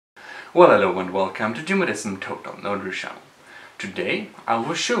Well, hello and welcome to Jimodism Total Nerdery channel. Today I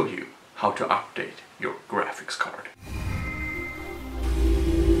will show you how to update your graphics card.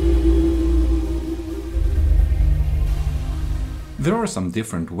 There are some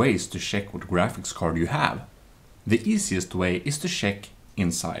different ways to check what graphics card you have. The easiest way is to check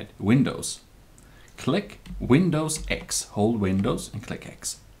inside Windows. Click Windows X, hold Windows and click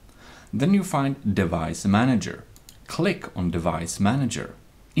X. Then you find Device Manager. Click on Device Manager.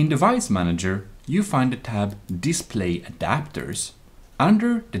 In Device Manager, you find the tab Display Adapters.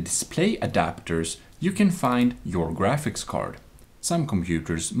 Under the Display Adapters, you can find your graphics card. Some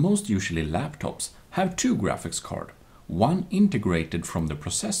computers, most usually laptops, have two graphics cards, one integrated from the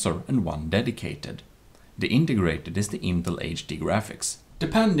processor and one dedicated. The integrated is the Intel HD graphics.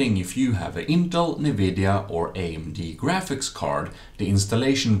 Depending if you have an Intel, NVIDIA or AMD graphics card, the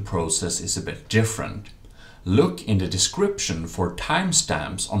installation process is a bit different. Look in the description for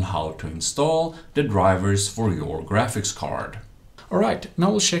timestamps on how to install the drivers for your graphics card. Alright,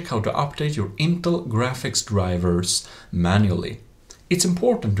 now we'll check how to update your Intel graphics drivers manually. It's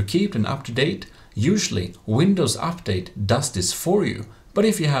important to keep them up to date. Usually Windows Update does this for you, but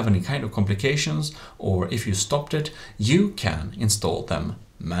if you have any kind of complications or if you stopped it, you can install them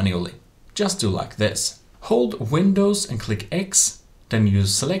manually. Just do like this. Hold Windows and click X, then you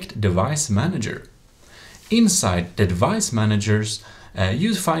select Device Manager. Inside the Device Managers,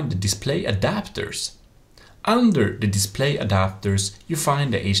 you find the Display Adapters. Under the Display Adapters, you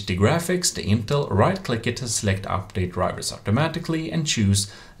find the HD graphics, the Intel, right-click it and select Update Drivers Automatically and choose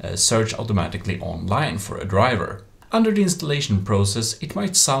Search Automatically Online for a driver. Under the installation process, it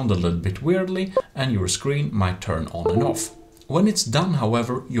might sound a little bit weirdly and your screen might turn on and off. When it's done,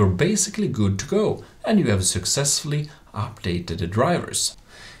 however, you're basically good to go and you have successfully updated the drivers.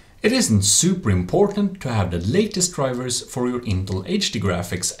 It isn't super important to have the latest drivers for your Intel HD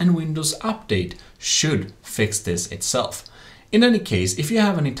graphics, and Windows Update should fix this itself. In any case, if you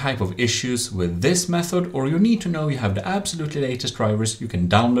have any type of issues with this method or you need to know you have the absolutely latest drivers, you can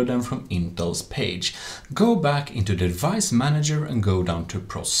download them from Intel's page. Go back into the Device Manager and go down to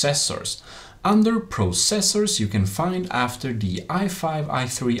Processors. Under Processors, you can find after the i5,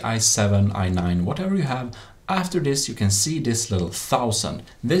 i3, i7, i9, whatever you have. After this, you can see this little 1000.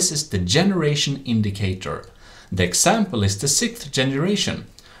 This is the generation indicator. The example is the 6th generation.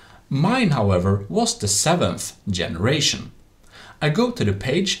 Mine, however, was the 7th generation. I go to the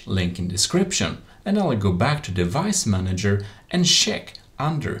page, link in description, and I'll go back to Device Manager and check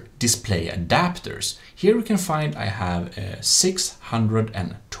under Display Adapters. Here we can find I have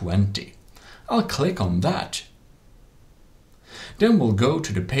 620. I'll click on that. Then we'll go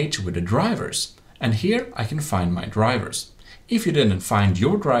to the page with the drivers. And here I can find my drivers. If you didn't find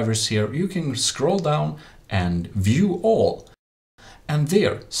your drivers here, you can scroll down and view all. And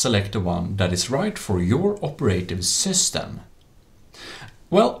there, select the one that is right for your operative system.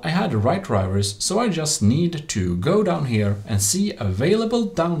 Well, I had the right drivers, so I just need to go down here and see available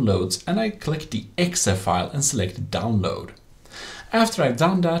downloads, and I click the exe file and select download. After I've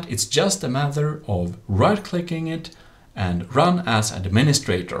done that, it's just a matter of right-clicking it and run as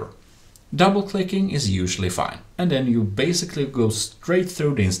administrator. Double-clicking is usually fine, and then you basically go straight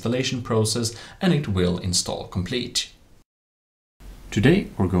through the installation process and it will install complete. Today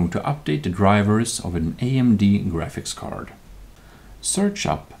we're going to update the drivers of an AMD graphics card. Search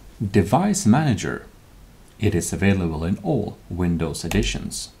up Device Manager. It is available in all Windows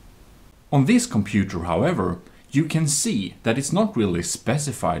editions. On this computer, however, you can see that it's not really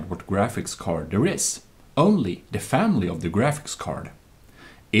specified what graphics card there is, only the family of the graphics card.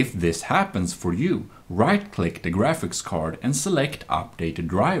 If this happens for you, right-click the graphics card and select Updated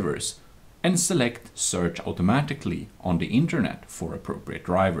Drivers and select Search Automatically on the internet for appropriate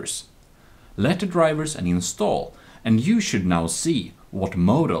drivers. Let the drivers and install, and you should now see what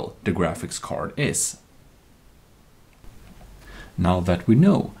model the graphics card is. Now that we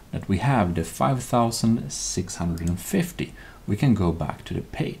know that we have the 5650, we can go back to the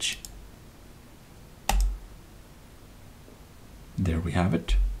page. There we have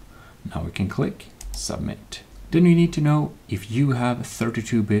it. Now we can click Submit. Then you need to know if you have a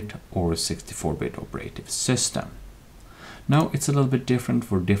 32-bit or a 64-bit operative system. Now it's a little bit different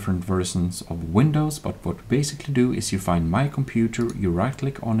for different versions of Windows, but what you basically do is you find My Computer, you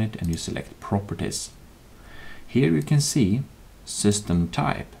right-click on it and you select Properties. Here you can see System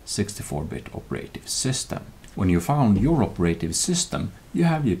Type 64-bit operative system. When you found your operative system, you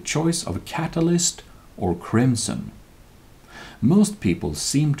have your choice of Catalyst or Crimson. Most people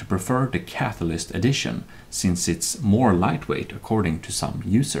seem to prefer the Catalyst edition since it's more lightweight according to some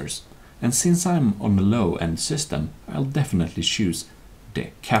users. And since I'm on a low-end system, I'll definitely choose the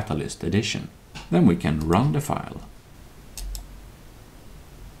Catalyst edition. Then we can run the file.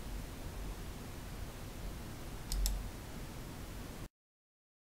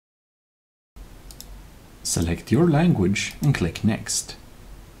 Select your language and click Next.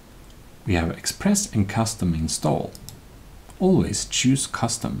 We have Express and Custom install. Always choose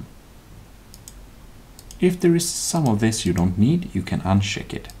Custom. If there is some of this you don't need, you can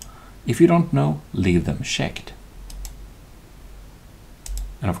uncheck it. If you don't know, leave them checked.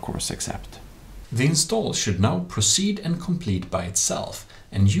 And of course accept. The install should now proceed and complete by itself,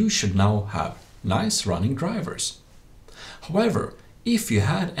 and you should now have nice running drivers. However, if you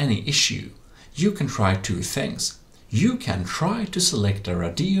had any issue, you can try two things. You can try to select the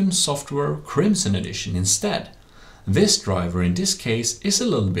Radeon Software Crimson Edition instead. This driver in this case is a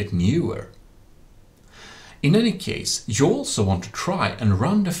little bit newer. In any case, you also want to try and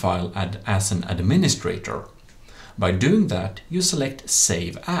run the file as an administrator. By doing that, you select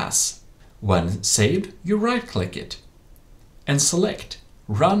Save As. When saved, you right-click it and select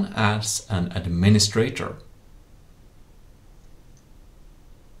Run as an administrator.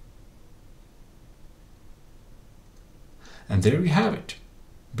 And there you have it.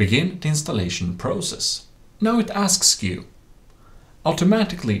 Begin the installation process. Now it asks you,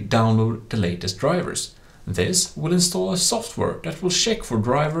 automatically download the latest drivers. This will install a software that will check for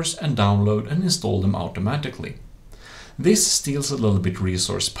drivers and download and install them automatically. This steals a little bit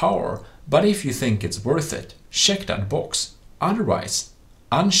resource power, but if you think it's worth it, check that box. Otherwise,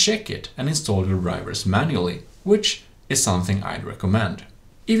 uncheck it and install your drivers manually, which is something I'd recommend.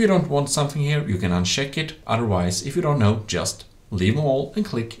 If you don't want something here, you can uncheck it. Otherwise, if you don't know, just leave them all and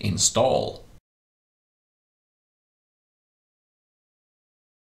click Install.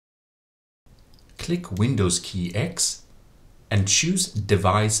 Click Windows key X and choose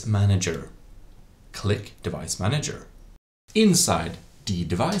Device Manager. Click Device Manager. Inside the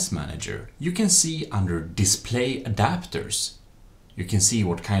Device Manager, you can see under Display Adapters, you can see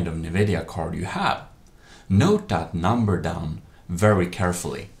what kind of NVIDIA card you have. Note that number down very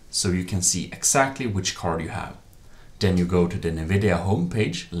carefully so you can see exactly which card you have. Then you go to the NVIDIA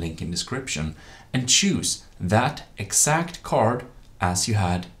homepage, link in description, and choose that exact card as you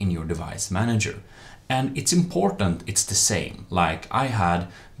had in your Device Manager. And it's important it's the same, like I had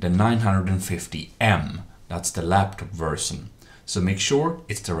the 950M, that's the laptop version. So make sure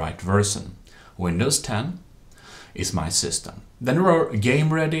it's the right version. Windows 10 is my system. Then there are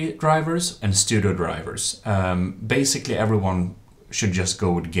game-ready drivers and studio drivers. Basically everyone should just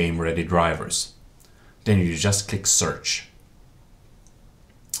go with game-ready drivers. Then you just click Search.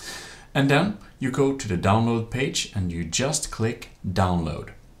 And then you go to the download page and you just click Download.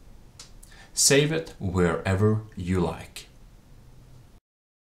 Save it wherever you like.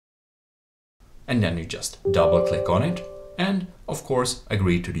 And then you just double-click on it and, of course,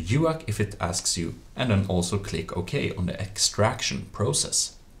 agree to the UAC if it asks you, and then also click OK on the extraction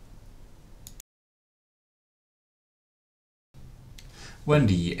process. When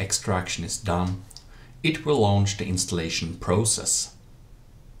the extraction is done, it will launch the installation process.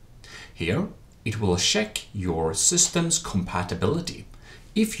 Here, it will check your system's compatibility.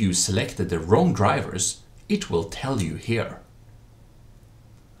 If you selected the wrong drivers, it will tell you here.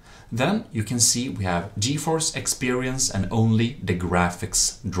 Then you can see we have GeForce Experience and only the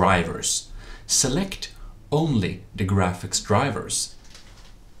graphics drivers. Select only the graphics drivers.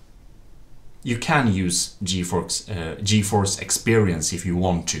 You can use GeForce Experience if you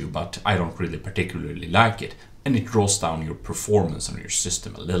want to, but I don't really particularly like it, and it draws down your performance on your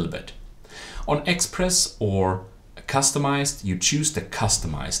system a little bit. On Express or Customized, you choose the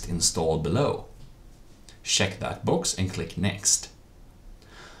Customized install below. Check that box and click Next.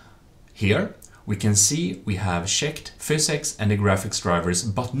 Here we can see we have checked physics and the graphics drivers,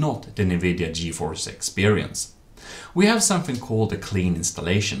 but not the NVIDIA GeForce Experience. We have something called a clean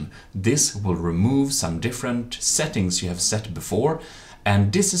installation. This will remove some different settings you have set before,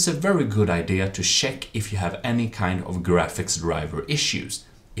 and this is a very good idea to check if you have any kind of graphics driver issues.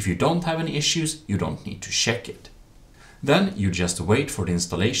 If you don't have any issues, you don't need to check it. Then you just wait for the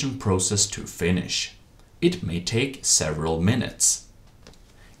installation process to finish. It may take several minutes.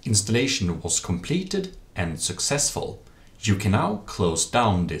 Installation was completed and successful. You can now close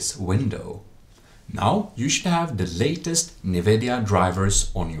down this window. Now you should have the latest NVIDIA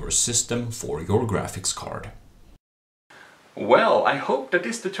drivers on your system for your graphics card. Well, I hope that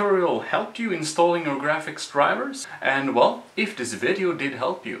this tutorial helped you installing your graphics drivers. And well, if this video did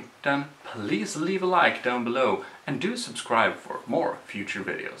help you, then please leave a like down below and do subscribe for more future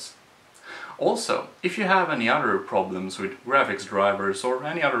videos. Also, if you have any other problems with graphics drivers or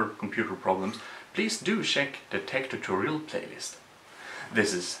any other computer problems, please do check the tech tutorial playlist.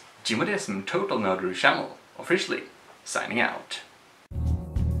 This is Jimodesm Total Nerdery channel, officially signing out.